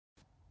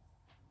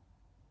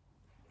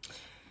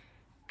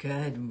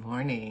Good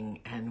morning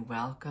and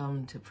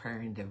welcome to Prayer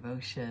and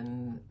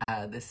Devotion.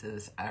 This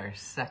is our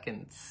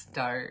second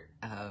start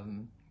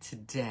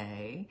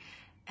today,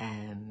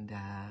 and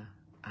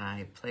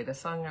I played a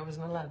song I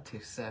wasn't allowed to.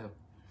 So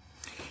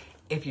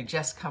if you're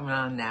just coming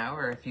on now,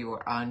 or if you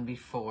were on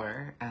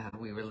before,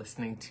 we were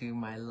listening to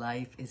My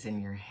Life is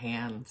in Your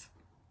Hands.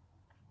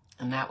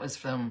 And that was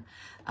from,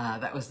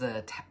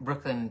 the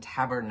Brooklyn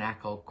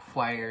Tabernacle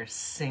Choir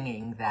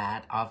singing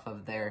that off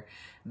of their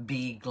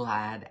Be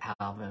Glad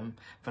album.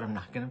 But I'm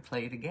not going to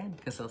play it again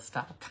because I'll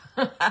stop.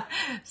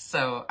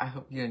 So I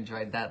hope you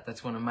enjoyed that.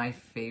 That's one of my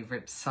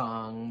favorite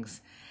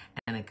songs.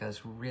 And it goes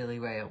really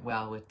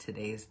well with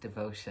today's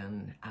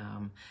devotion.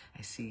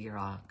 I see you're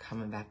all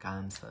coming back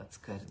on, so that's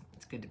good.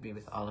 It's good to be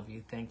with all of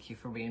you. Thank you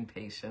for being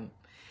patient.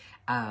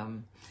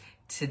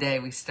 Today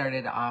we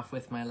started off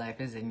with My Life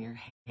is in Your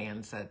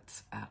Hands.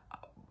 That's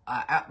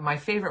my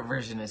favorite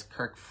version is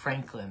Kirk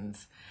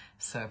Franklin's.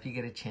 So if you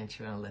get a chance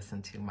you want to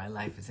listen to My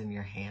Life is in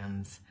Your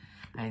Hands,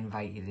 I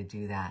invite you to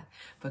do that.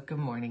 But good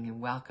morning and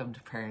welcome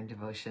to Prayer and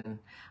Devotion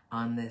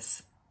on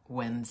this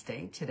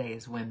Wednesday. Today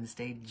is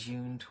Wednesday,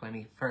 June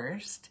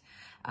 21st.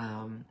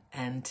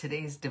 And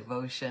today's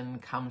devotion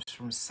comes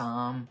from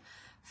Psalm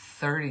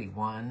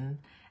 31.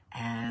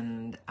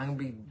 And I'm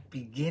going to be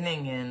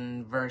beginning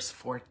in verse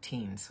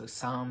 14. So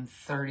Psalm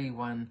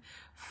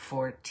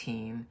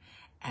 31:14.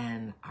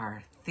 And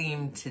our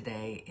theme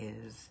today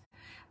is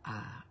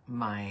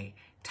my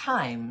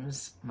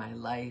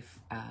life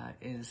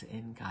is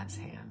in God's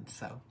hands.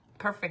 So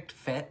perfect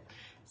fit,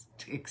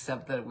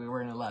 except that we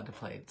weren't allowed to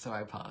play it. So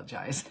I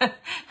apologize.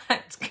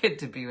 It's good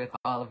to be with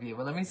all of you.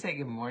 Well, let me say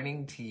good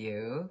morning to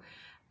you.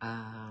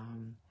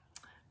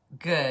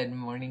 Good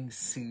morning,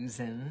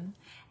 Susan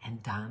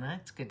and Donna.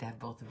 It's good to have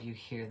both of you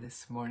here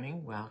this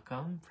morning.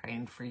 Welcome.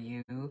 Praying for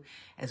you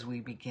as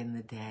we begin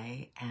the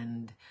day.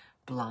 And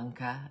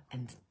Blanca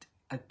and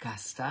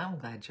Augusta, I'm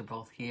glad you're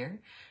both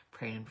here.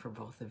 Praying for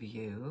both of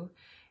you.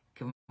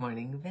 Good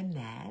morning,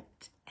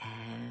 Vanette.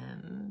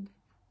 And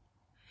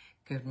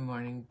good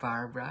morning,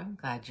 Barbara. I'm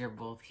glad you're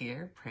both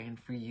here. Praying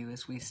for you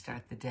as we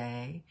start the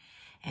day.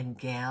 And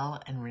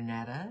Gail and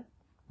Renetta,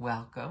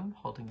 welcome.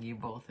 Holding you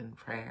both in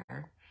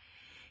prayer.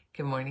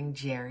 Good morning,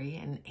 Jerry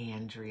and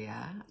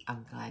Andrea.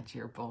 I'm glad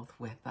you're both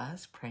with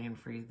us, praying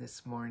for you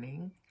this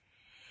morning.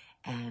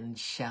 And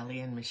Shelley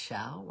and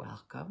Michelle,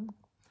 welcome,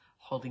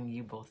 holding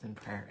you both in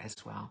prayer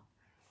as well.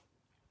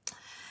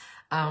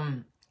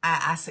 I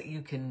ask that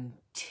you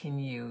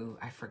continue,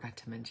 I forgot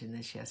to mention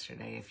this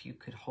yesterday, if you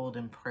could hold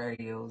in prayer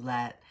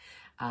Yolette.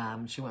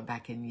 She went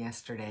back in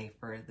yesterday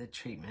for the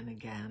treatment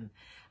again.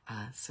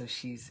 So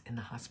she's in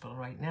the hospital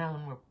right now,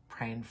 and we're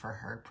praying for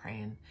her,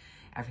 praying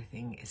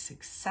everything is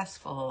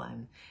successful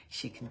and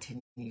she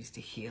continues to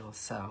heal.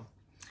 So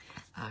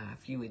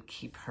if you would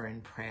keep her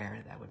in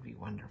prayer, that would be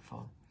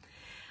wonderful.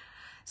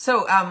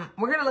 So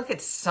we're going to look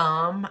at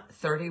Psalm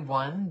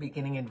 31,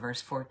 beginning in verse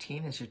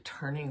 14. As you're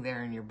turning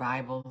there in your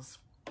Bibles,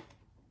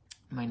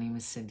 my name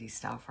is Cindy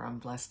Stauffer. I'm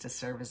blessed to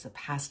serve as a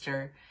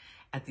pastor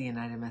at the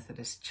United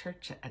Methodist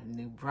Church at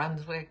New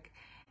Brunswick,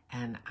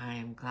 and I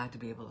am glad to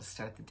be able to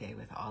start the day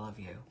with all of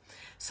you.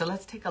 So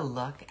let's take a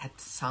look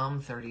at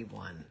Psalm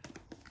 31.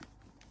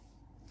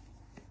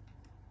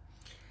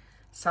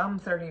 Psalm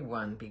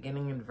 31,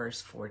 beginning in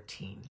verse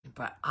 14.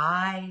 But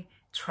I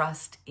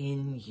trust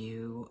in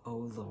you, O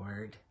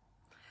Lord.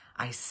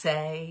 I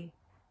say,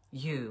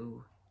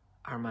 you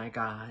are my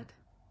God.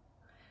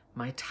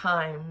 My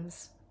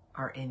times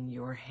are in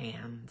your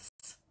hands.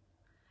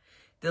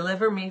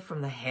 Deliver me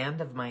from the hand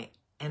of my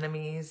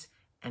enemies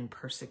and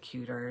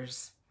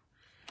persecutors.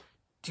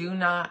 Do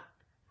not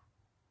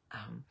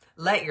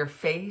let your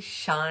face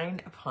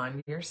shine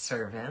upon your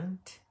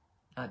servant.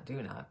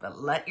 But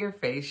let your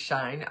face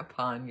shine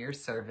upon your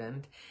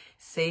servant.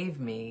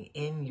 Save me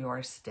in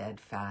your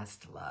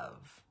steadfast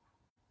love.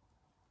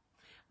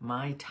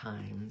 My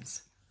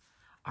times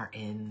are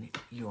in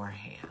your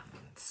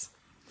hands.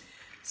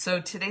 So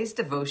today's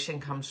devotion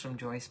comes from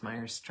Joyce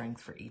Meyer's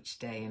Strength for Each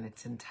Day, and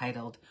it's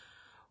entitled,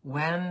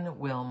 When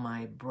Will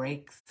My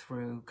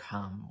Breakthrough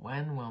Come?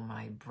 When will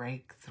my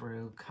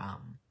breakthrough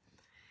come?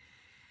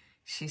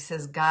 She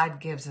says,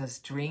 God gives us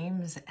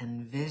dreams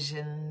and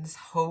visions,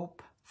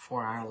 hope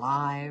for our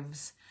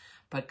lives,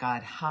 but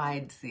God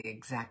hides the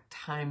exact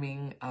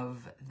timing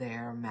of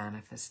their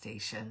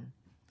manifestation.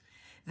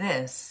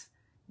 This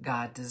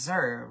God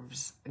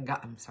reserves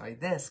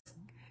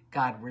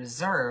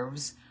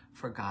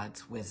for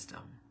God's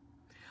wisdom.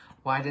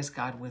 Why does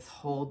God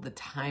withhold the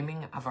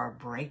timing of our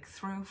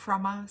breakthrough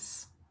from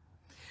us?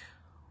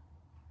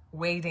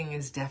 Waiting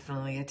is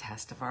definitely a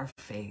test of our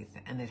faith,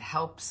 and it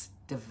helps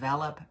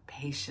develop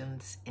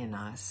patience in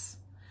us.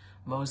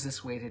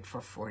 Moses waited for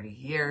 40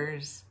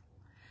 years.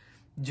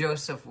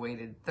 Joseph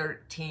waited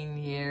 13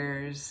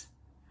 years.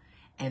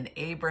 And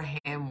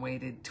Abraham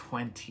waited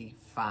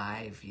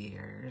 25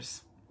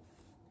 years.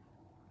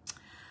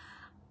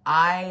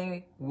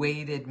 I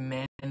waited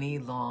many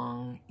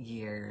long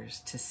years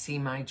to see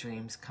my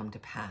dreams come to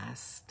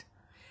pass.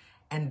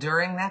 And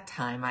during that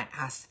time, I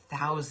asked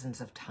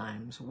thousands of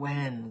times,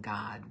 when,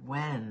 God,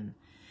 when?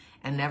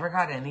 And never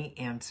got any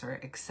answer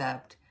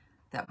except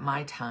that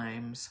my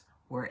times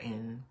were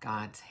in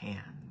God's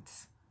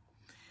hands.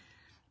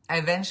 I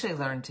eventually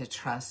learned to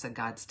trust that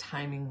God's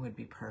timing would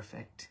be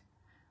perfect.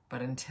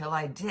 But until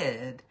I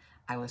did,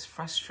 I was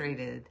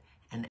frustrated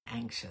and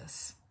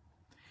anxious.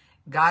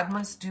 God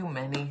must do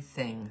many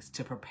things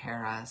to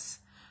prepare us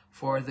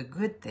for the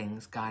good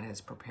things God has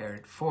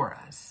prepared for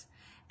us.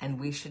 And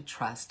we should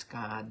trust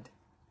God's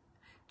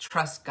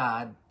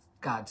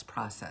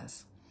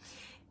process.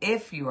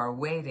 If you are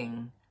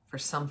waiting for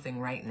something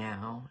right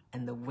now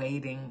and the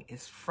waiting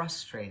is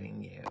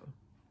frustrating you,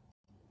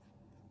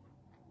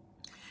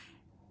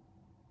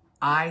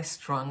 I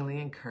strongly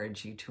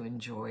encourage you to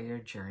enjoy your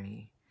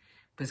journey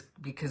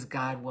because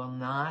God will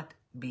not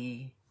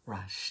be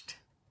rushed.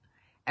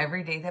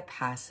 Every day that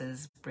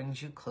passes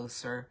brings you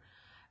closer,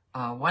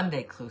 one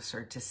day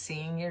closer to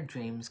seeing your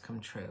dreams come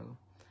true.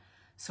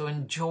 So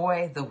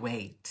enjoy the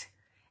wait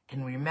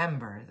and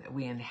remember that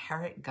we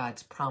inherit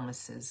God's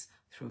promises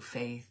through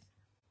faith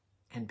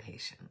and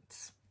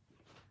patience.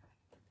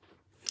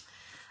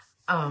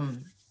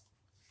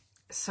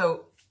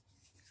 So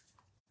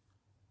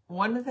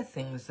one of the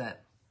things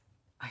that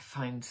I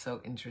find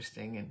so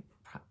interesting, and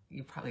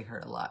you probably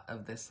heard a lot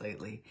of this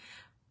lately,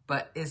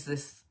 but is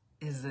this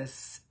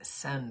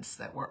sense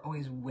that we're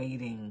always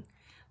waiting,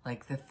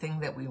 like the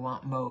thing that we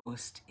want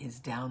most is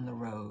down the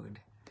road.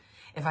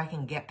 If I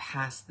can get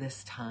past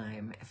this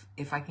time,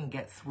 if I can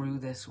get through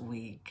this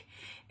week,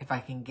 if I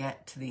can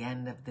get to the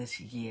end of this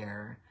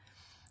year,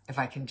 if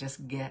I can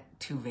just get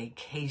to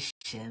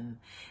vacation,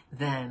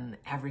 then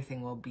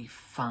everything will be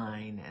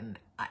fine.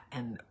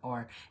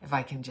 Or if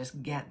I can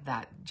just get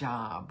that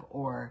job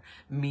or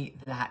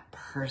meet that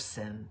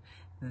person,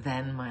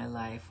 then my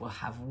life will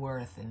have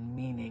worth and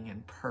meaning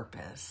and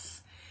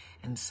purpose.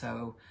 And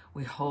so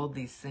we hold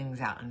these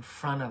things out in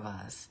front of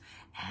us,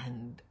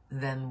 and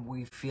then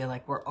we feel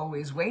like we're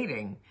always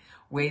waiting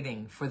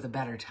for the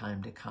better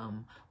time to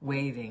come,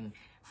 waiting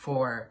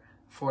for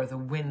the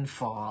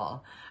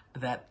windfall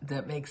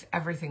that makes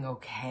everything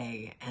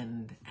okay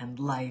and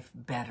life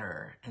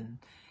better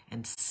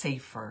and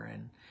safer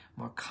and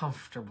more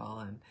comfortable.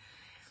 And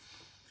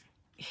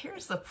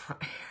here's the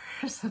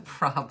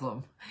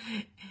problem,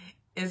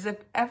 is if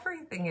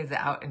everything is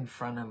out in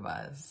front of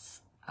us,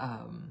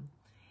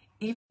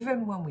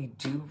 even when we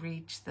do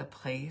reach the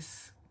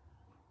place,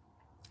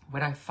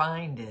 what I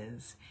find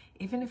is,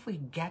 even if we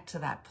get to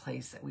that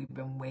place that we've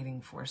been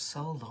waiting for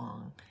so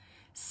long,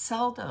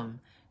 seldom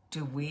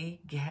do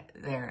we get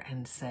there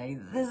and say,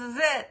 this is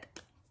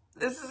it.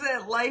 This is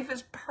it. Life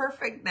is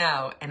perfect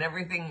now. And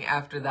everything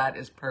after that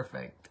is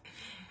perfect.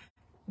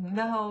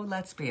 No,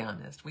 let's be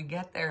honest. We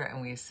get there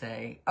and we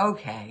say,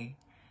 okay,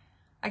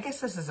 I guess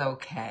this is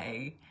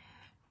okay.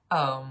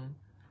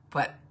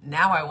 But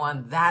now I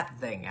want that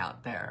thing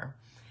out there.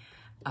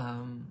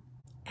 And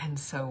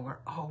so we're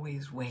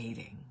always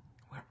waiting.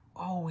 We're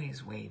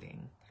always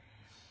waiting.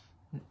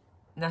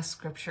 Now,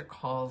 Scripture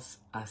calls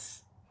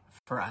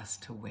for us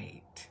to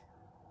wait.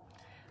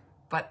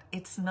 But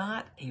it's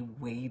not a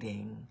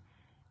waiting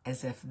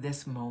as if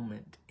this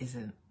moment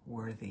isn't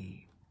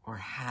worthy or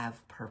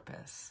have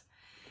purpose.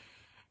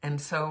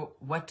 And so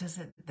what does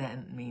it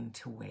then mean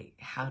to wait?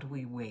 How do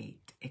we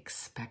wait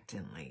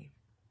expectantly?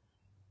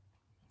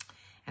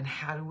 And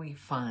how do we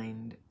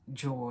find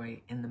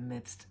joy in the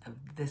midst of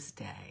this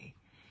day?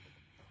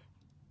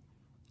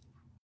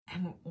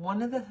 And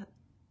one of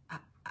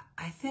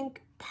I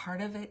think part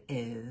of it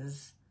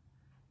is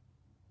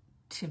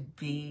to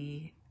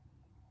be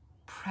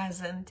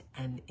present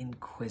and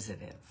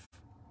inquisitive,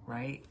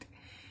 right?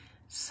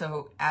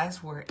 So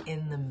as we're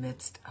in the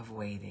midst of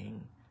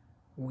waiting,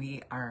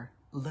 we are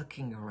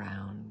looking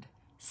around,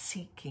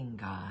 seeking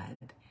God,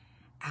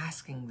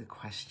 asking the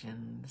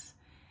questions,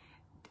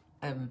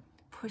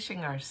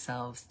 pushing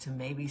ourselves to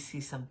maybe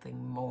see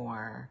something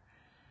more.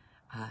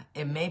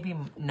 It may be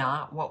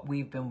not what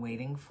we've been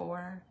waiting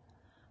for,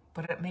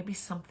 but it may be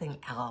something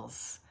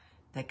else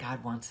that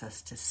God wants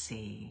us to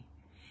see.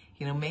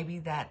 You know, maybe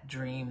that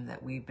dream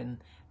that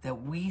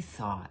we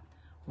thought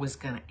was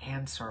going to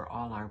answer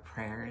all our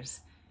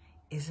prayers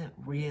isn't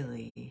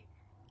really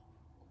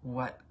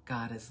what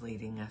God is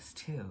leading us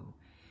to.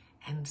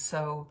 And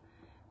so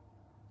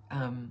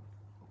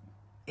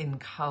in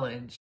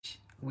college,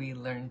 we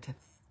learned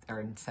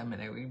or in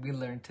seminary, we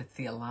learned to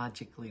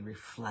theologically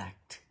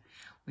reflect,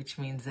 which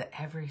means that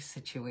every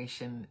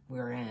situation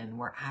we're in,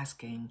 we're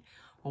asking,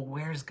 well,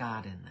 where's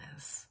God in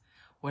this?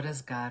 What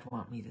does God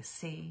want me to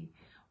see?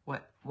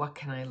 What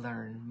can I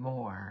learn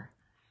more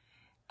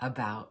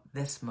about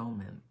this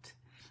moment?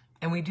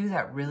 And we do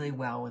that really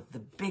well with the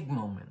big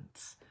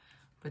moments.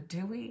 But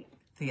do we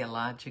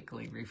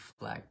theologically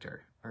reflect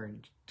or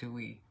do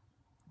we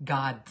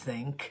God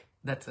think,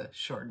 that's a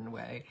shortened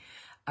way,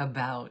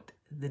 about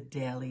the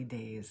daily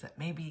days that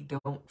maybe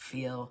don't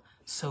feel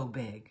so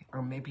big,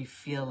 or maybe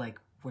feel like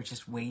we're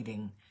just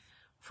waiting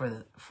for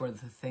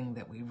the thing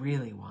that we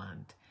really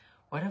want?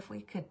 What if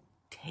we could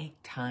take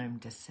time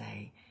to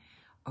say,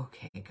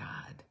 okay,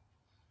 God,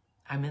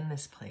 I'm in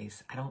this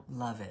place. I don't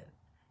love it.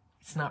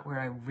 It's not where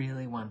I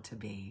really want to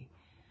be.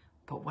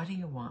 But what do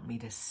you want me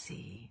to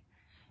see?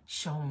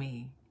 Show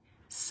me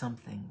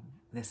something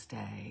this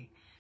day.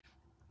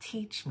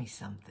 Teach me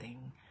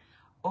something.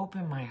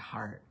 Open my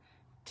heart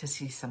to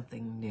see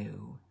something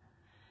new.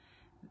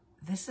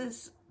 This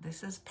is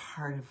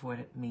part of what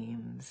it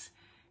means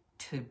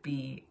to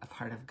be a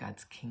part of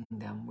God's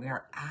kingdom. We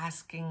are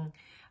asking,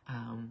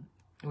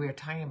 we are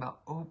talking about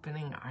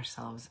opening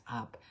ourselves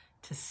up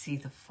to see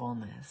the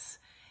fullness.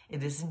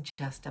 It isn't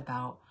just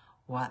about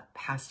what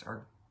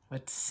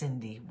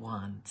Cindy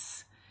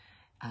wants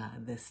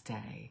this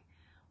day,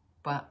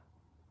 but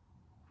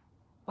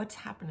what's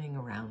happening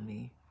around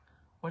me?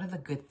 What are the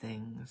good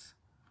things?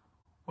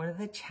 What are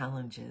the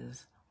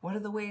challenges? What are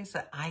the ways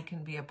that I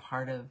can be a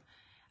part of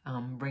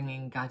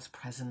bringing God's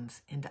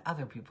presence into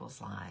other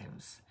people's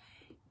lives?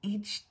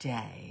 Each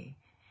day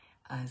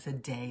is a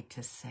day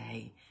to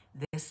say,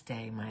 this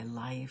day my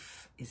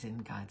life is in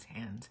God's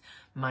hands.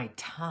 My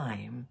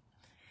time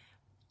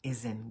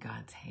is in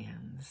God's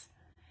hands.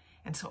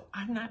 And so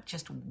I'm not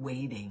just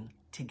waiting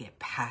to get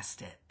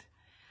past it.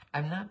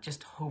 I'm not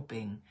just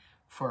hoping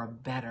for a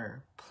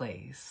better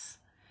place.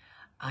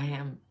 I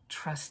am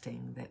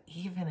trusting that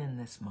even in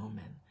this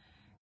moment,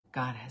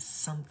 God has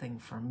something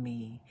for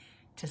me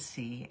to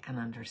see and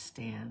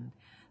understand.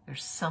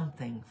 There's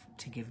something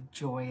to give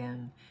joy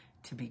in,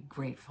 to be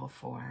grateful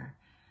for.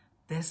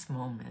 This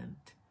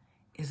moment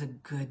is a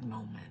good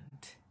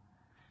moment.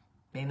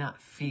 May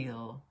not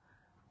feel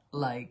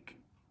like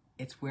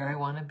it's where I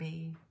want to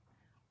be,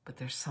 but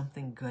there's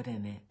something good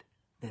in it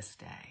this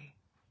day.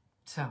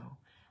 So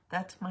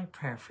that's my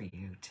prayer for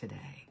you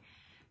today.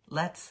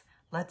 Let's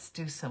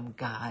do some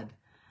God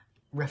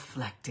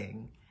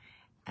reflecting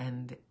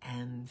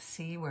and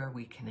see where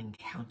we can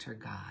encounter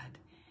God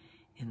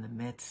in the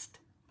midst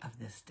of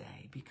this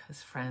day.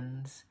 Because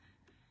friends,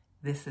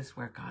 this is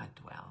where God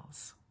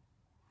dwells.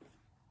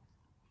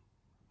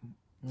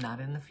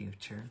 Not in the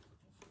future.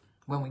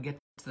 When we get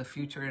to the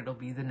future, it'll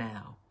be the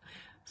now.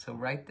 So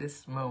right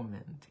this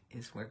moment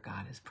is where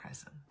God is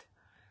present.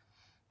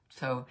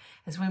 So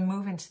as we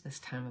move into this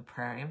time of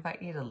prayer, I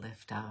invite you to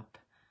lift up.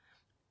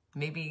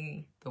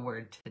 Maybe the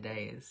word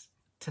today is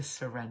to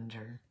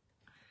surrender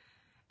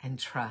and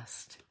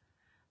trust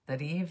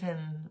that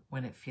even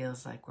when it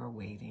feels like we're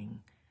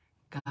waiting,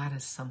 God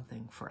has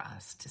something for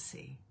us to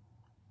see.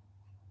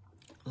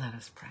 Let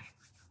us pray.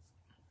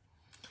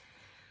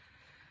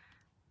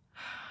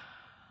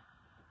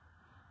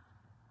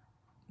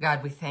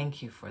 God, we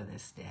thank you for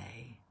this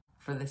day,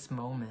 for this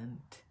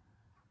moment,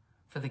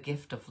 for the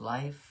gift of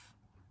life,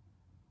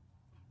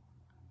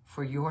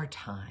 for your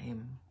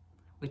time,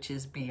 which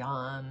is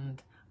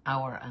beyond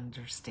our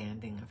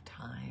understanding of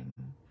time,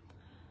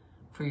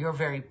 for your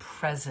very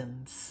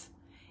presence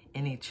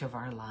in each of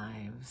our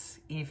lives,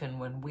 even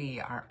when we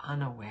are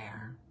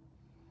unaware.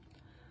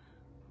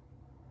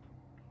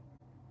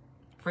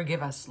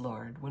 Forgive us,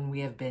 Lord, when we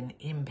have been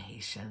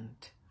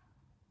impatient,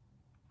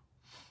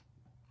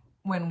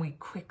 when we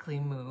quickly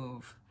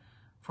move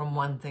from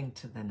one thing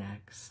to the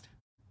next,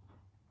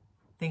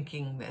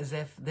 thinking as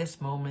if this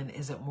moment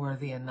isn't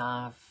worthy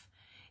enough,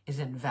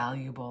 isn't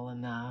valuable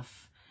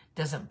enough,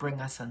 doesn't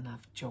bring us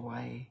enough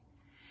joy.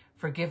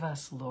 Forgive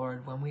us,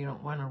 Lord, when we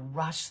don't want to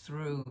rush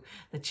through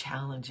the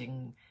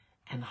challenging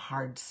and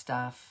hard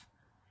stuff,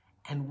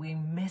 and we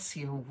miss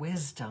your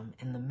wisdom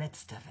in the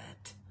midst of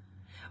it.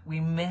 We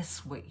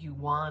miss what you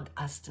want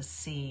us to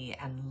see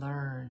and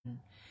learn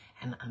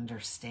and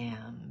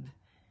understand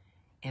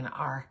in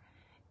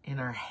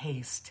our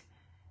haste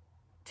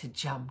to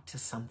jump to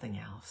something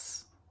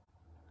else.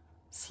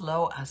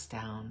 Slow us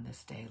down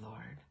this day,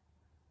 Lord.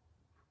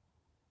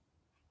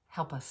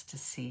 Help us to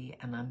see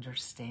and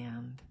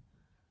understand.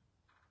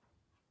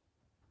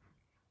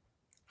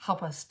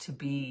 Help us to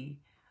be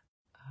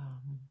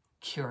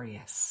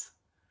curious,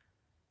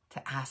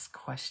 to ask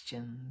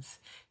questions,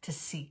 to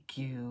seek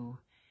you,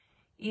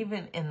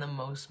 even in the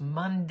most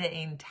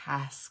mundane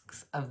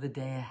tasks of the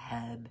day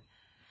ahead.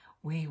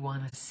 We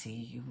want to see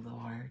you,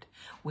 Lord.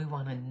 We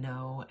want to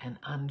know and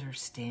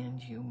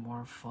understand you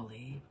more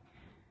fully.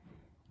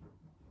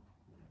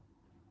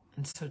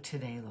 And so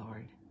today,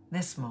 Lord,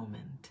 this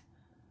moment,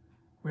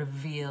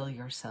 reveal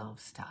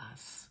yourselves to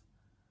us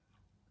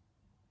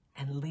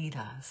and lead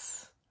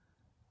us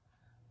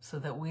so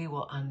that we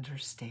will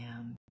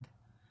understand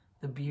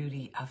the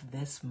beauty of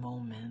this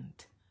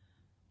moment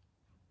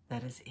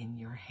that is in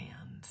your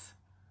hands.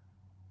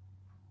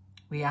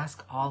 We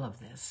ask all of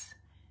this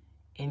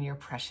in your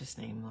precious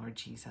name, Lord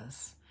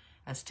Jesus,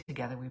 as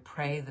together we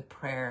pray the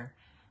prayer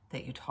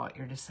that you taught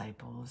your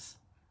disciples.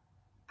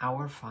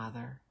 Our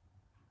Father,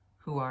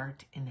 who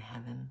art in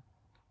heaven,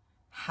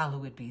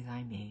 hallowed be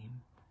thy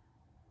name.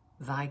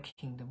 Thy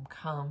kingdom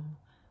come,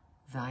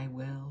 thy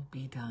will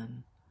be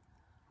done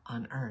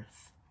on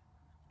earth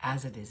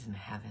as it is in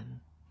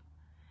heaven.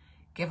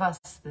 Give us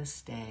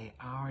this day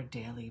our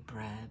daily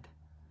bread,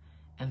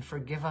 and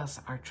forgive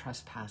us our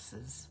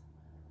trespasses,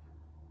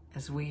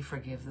 as we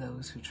forgive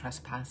those who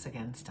trespass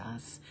against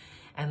us.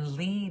 And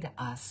lead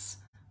us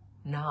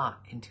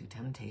not into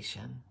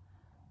temptation,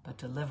 but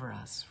deliver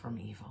us from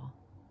evil.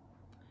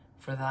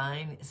 For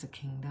thine is the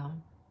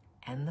kingdom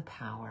and the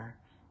power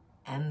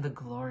and the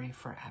glory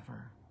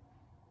forever.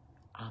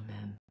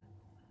 Amen.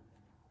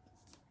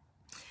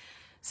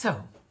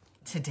 So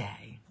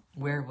today,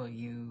 where will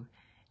you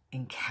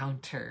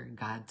encounter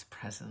God's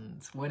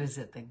presence? What is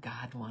it that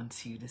God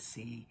wants you to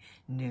see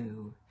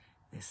new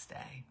this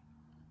day?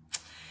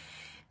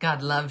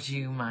 God loves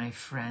you, my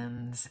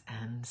friends,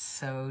 and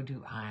so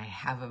do I.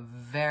 Have a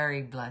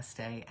very blessed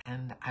day,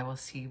 and I will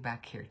see you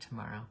back here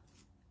tomorrow.